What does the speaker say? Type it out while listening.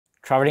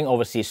Traveling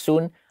overseas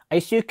soon? Are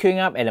you still queuing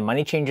up at a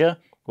money changer?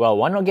 Well,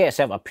 why not get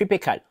yourself a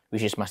prepaid card,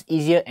 which is much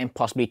easier and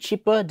possibly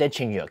cheaper than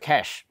changing your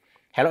cash.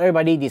 Hello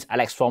everybody, this is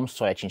Alex from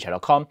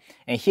soyachincha.com,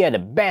 and here are the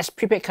best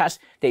prepaid cards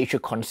that you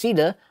should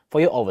consider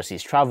for your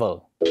overseas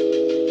travel.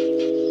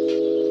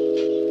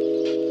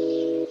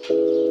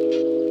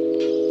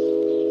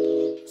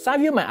 Some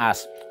of you might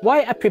ask,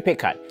 why a prepaid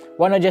card?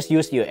 Why not just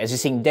use your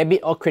existing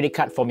debit or credit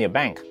card from your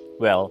bank?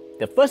 Well,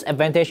 the first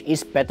advantage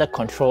is better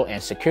control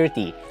and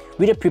security.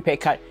 With a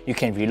prepaid card, you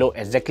can reload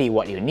exactly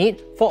what you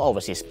need for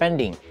overseas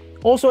spending.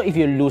 Also, if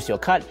you lose your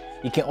card,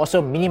 you can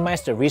also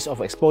minimize the risk of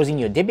exposing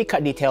your debit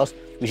card details,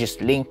 which is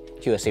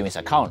linked to your savings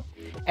account.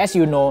 As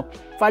you know,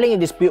 filing a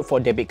dispute for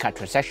debit card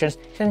transactions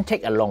can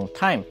take a long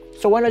time,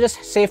 so why not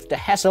just save the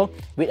hassle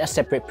with a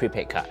separate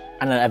prepaid card?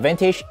 Another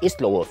advantage is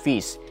lower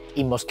fees.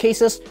 In most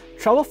cases,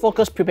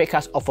 travel-focused prepaid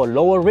cards offer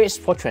lower rates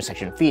for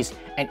transaction fees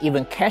and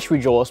even cash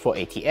withdrawals for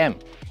ATM.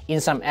 In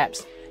some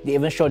apps, they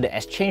even show the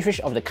exchange rate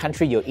of the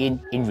country you're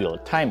in real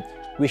time,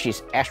 which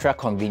is extra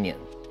convenient.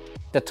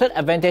 The third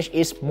advantage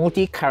is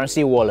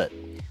multi-currency wallet.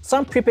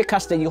 Some prepaid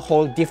cards let you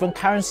hold different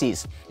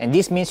currencies, and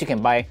this means you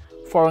can buy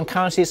foreign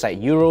currencies like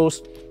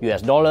euros,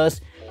 US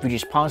dollars,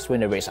 British pounds when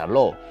the rates are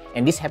low,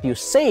 and this helps you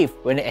save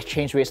when the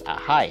exchange rates are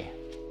high.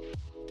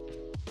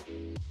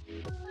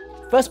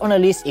 First on the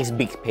list is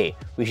BigPay,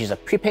 which is a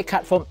prepaid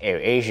card from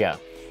AirAsia.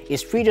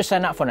 It's free to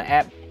sign up for the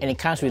app, and it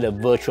comes with a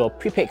virtual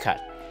prepaid card.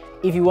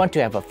 If you want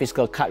to have a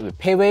physical card with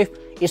PayWave,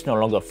 it's no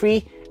longer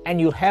free,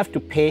 and you have to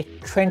pay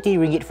 20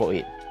 ringgit for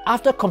it.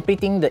 After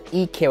completing the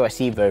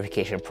eKYC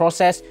verification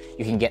process,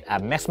 you can get a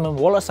maximum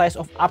wallet size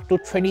of up to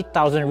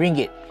 20,000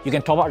 ringgit. You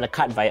can top up the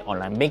card via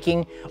online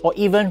banking or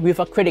even with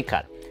a credit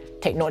card.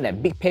 Take note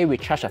that BigPay will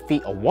charge a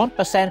fee of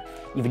 1%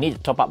 if you need to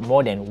top up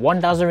more than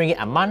 1,000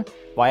 ringgit a month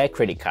via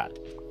credit card.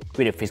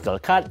 With a physical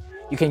card,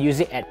 you can use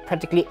it at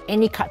practically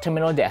any card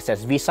terminal that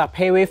accepts Visa,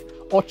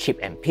 PayWave or chip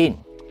and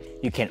PIN.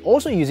 You can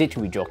also use it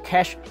to withdraw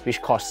cash,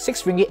 which costs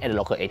 6 ringgit at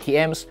local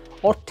ATMs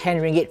or 10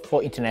 ringgit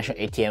for international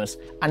ATMs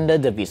under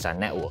the Visa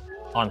network.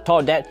 On top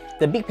of that,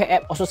 the BigPay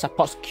app also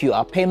supports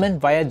QR payment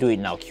via Do It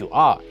Now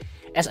QR.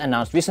 As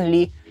announced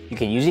recently, you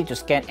can use it to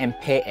scan and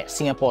pay at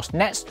Singapore's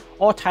NETS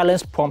or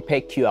Thailand's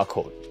PromptPay QR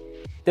code.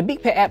 The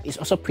BigPay app is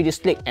also pretty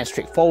slick and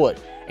straightforward,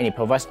 and it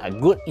provides a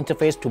good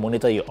interface to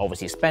monitor your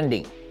overseas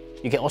spending.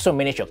 You can also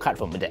manage your card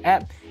from the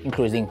app,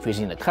 including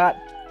freezing the card,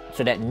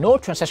 so that no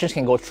transactions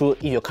can go through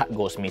if your card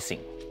goes missing.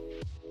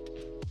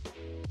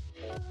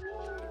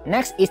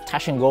 Next is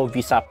Touch 'n Go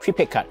Visa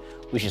Prepaid Card,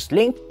 which is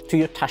linked to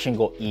your Touch 'n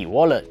Go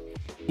eWallet.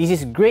 This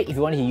is great if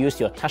you want to use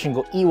your Touch 'n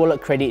Go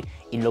eWallet credit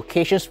in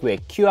locations where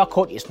QR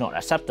code is not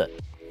accepted.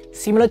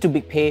 Similar to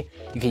BigPay,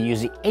 you can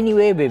use it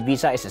anywhere where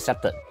Visa is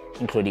accepted,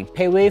 including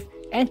PayWave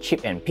and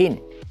chip and PIN.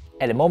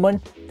 At the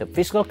moment, the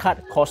physical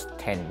card costs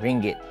 10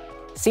 ringgit.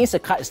 Since the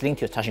card is linked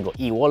to your Touch 'n Go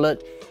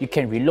eWallet, you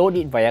can reload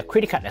it via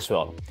credit card as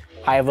well.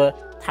 However,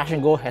 Touch 'n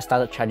Go has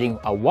started charging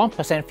a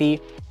 1% fee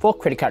for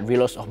credit card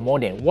reloads of more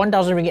than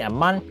 1,000 ringgit a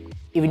month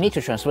if you need to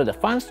transfer the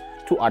funds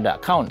to other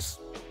accounts.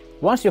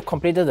 Once you've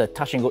completed the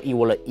Touch 'n Go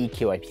eWallet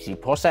eKYC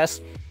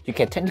process, you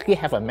can technically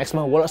have a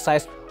maximum wallet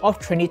size of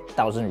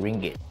 20,000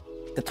 ringgit.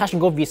 The Touch 'n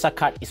Go Visa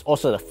card is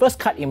also the first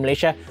card in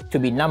Malaysia to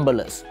be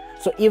numberless,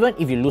 so even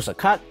if you lose a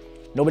card,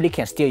 nobody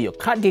can steal your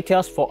card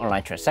details for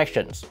online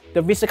transactions.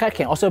 The Visa card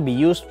can also be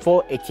used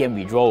for ATM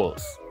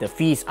withdrawals. The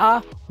fees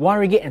are 1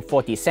 ringgit and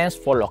 40 cents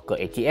for local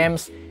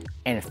ATMs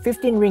and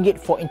 15 ringgit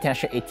for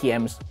international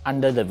ATMs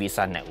under the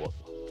Visa network.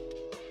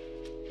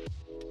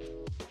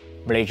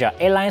 Malaysia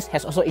Airlines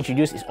has also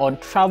introduced its own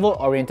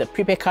travel-oriented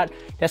prepaid card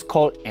that's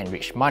called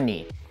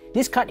EnrichMoney.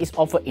 This card is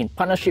offered in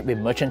partnership with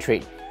Merchant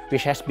Trade,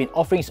 which has been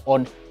offering its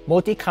own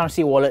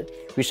multi-currency wallet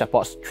which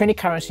supports 20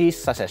 currencies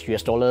such as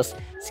US dollars,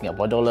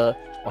 Singapore dollar,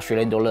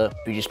 Australian dollar,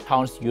 British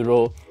pounds,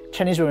 euro,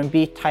 Chinese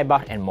renminbi, Thai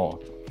baht and more.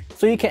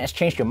 So you can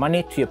exchange your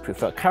money to your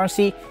preferred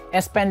currency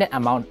and spend that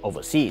amount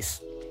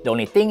overseas. The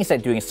only thing is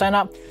that during sign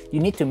up,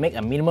 you need to make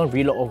a minimum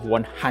reload of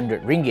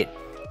 100 ringgit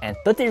and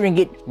 30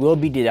 ringgit will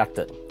be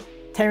deducted.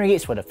 10 ringgit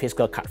is for the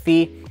physical card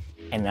fee,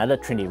 and another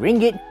 20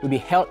 ringgit will be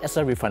held as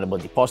a refundable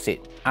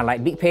deposit.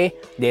 Unlike BigPay,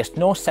 there is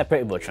no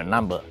separate virtual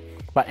number.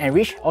 But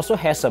Enrich also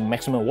has a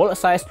maximum wallet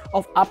size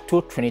of up to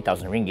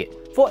 20,000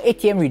 ringgit. For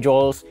ATM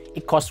withdrawals,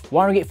 it costs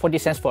 1 ringgit 40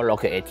 cents for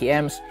local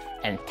ATMs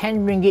and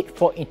 10 ringgit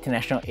for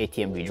international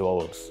ATM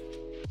withdrawals.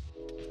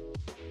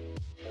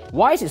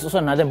 Wise is also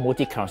another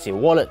multi-currency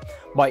wallet,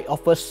 but it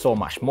offers so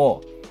much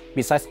more.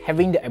 Besides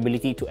having the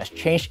ability to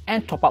exchange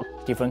and top up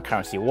different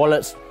currency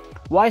wallets,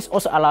 Wise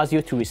also allows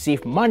you to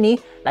receive money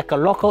like a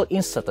local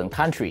in certain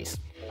countries.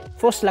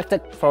 For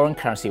selected foreign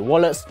currency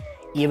wallets,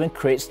 it even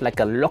creates like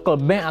a local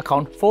bank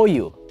account for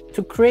you.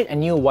 To create a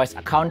new Wise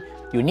account,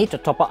 you need to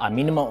top up a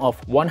minimum of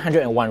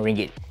 101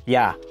 ringgit.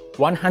 Yeah,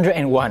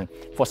 101.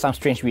 For some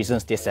strange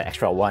reasons, there's an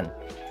extra 1. And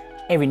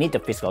if you need the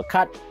physical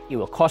card, it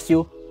will cost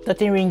you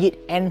 13 ringgit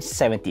and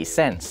 70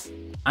 cents.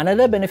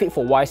 Another benefit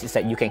for Wise is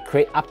that you can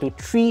create up to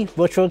 3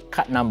 virtual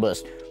card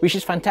numbers, which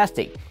is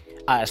fantastic.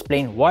 I'll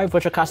explain why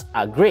virtual cards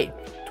are great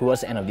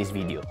towards the end of this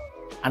video.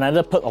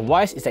 Another perk of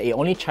Wise is that it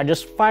only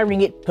charges 5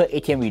 ringgit per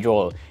ATM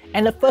withdrawal,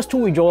 and the first 2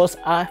 withdrawals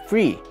are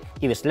free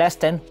if it's less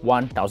than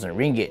 1,000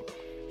 ringgit.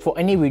 For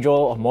any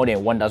withdrawal of more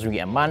than 1,000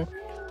 ringgit a month,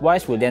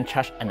 Wise will then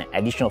charge an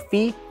additional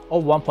fee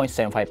of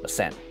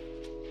 1.75%.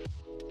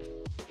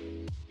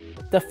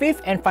 The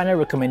fifth and final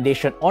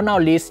recommendation on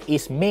our list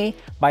is MAE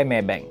by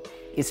Maybank.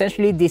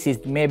 Essentially, this is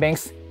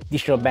Maybank's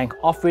digital bank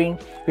offering,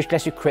 which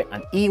lets you create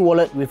an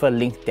e-wallet with a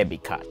linked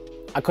debit card.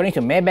 According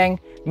to Maybank,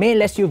 MAE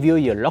lets you view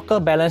your local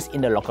balance in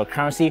the local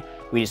currency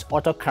with its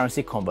auto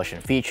currency conversion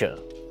feature.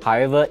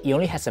 However, it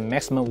only has a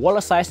maximum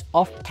wallet size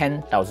of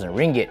 10,000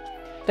 ringgit.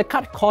 The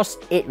card costs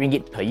 8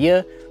 ringgit per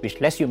year,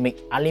 which lets you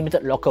make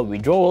unlimited local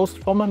withdrawals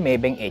from a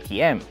Maybank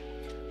ATM.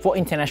 For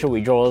international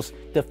withdrawals,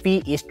 the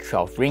fee is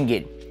 12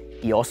 ringgit.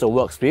 It also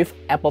works with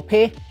Apple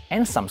Pay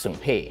and Samsung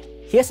Pay.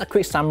 Here's a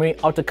quick summary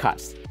of the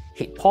cards.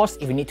 Hit pause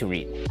if you need to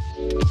read.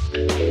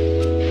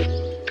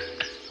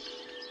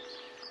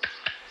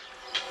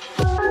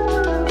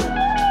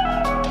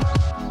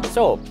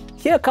 So,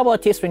 here are a couple of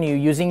tips when you're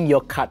using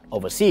your card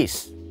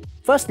overseas.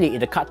 Firstly, if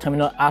the card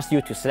terminal asks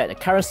you to select the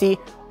currency,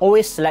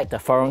 always select the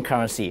foreign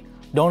currency.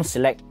 Don't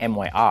select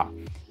MYR.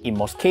 In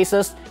most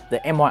cases, the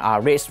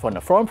MYR rates from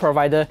the foreign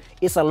provider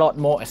is a lot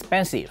more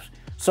expensive.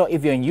 So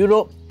if you're in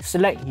Europe,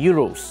 select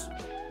Euros.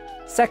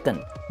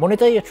 Second,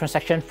 monitor your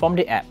transaction from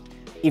the app.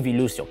 If you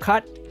lose your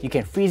card, you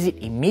can freeze it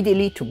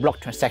immediately to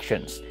block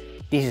transactions.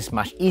 This is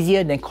much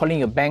easier than calling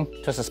your bank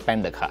to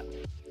suspend the card.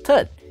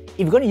 Third, if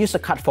you're going to use the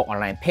card for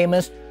online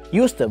payments,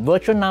 use the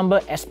virtual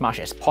number as much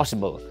as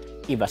possible.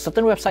 If a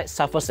certain website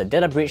suffers a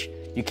data breach,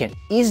 you can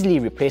easily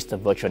replace the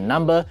virtual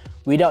number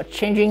without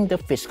changing the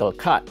physical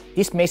card.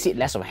 This makes it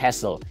less of a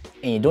hassle,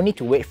 and you don't need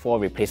to wait for a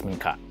replacement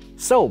card.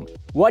 So,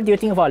 what do you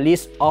think of our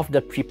list of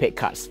the prepaid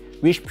cards?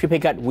 Which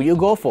prepaid card would you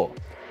go for?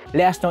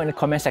 Let us know in the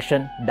comment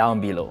section down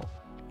below.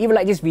 If you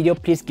like this video,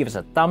 please give us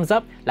a thumbs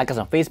up, like us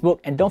on Facebook,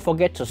 and don't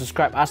forget to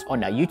subscribe us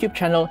on our YouTube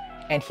channel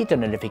and hit the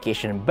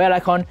notification bell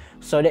icon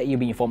so that you'll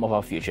be informed of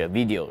our future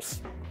videos.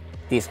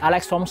 This is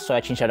Alex from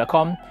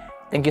soyachinchay.com.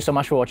 Thank you so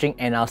much for watching,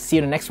 and I'll see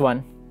you in the next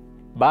one.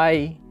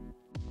 Bye!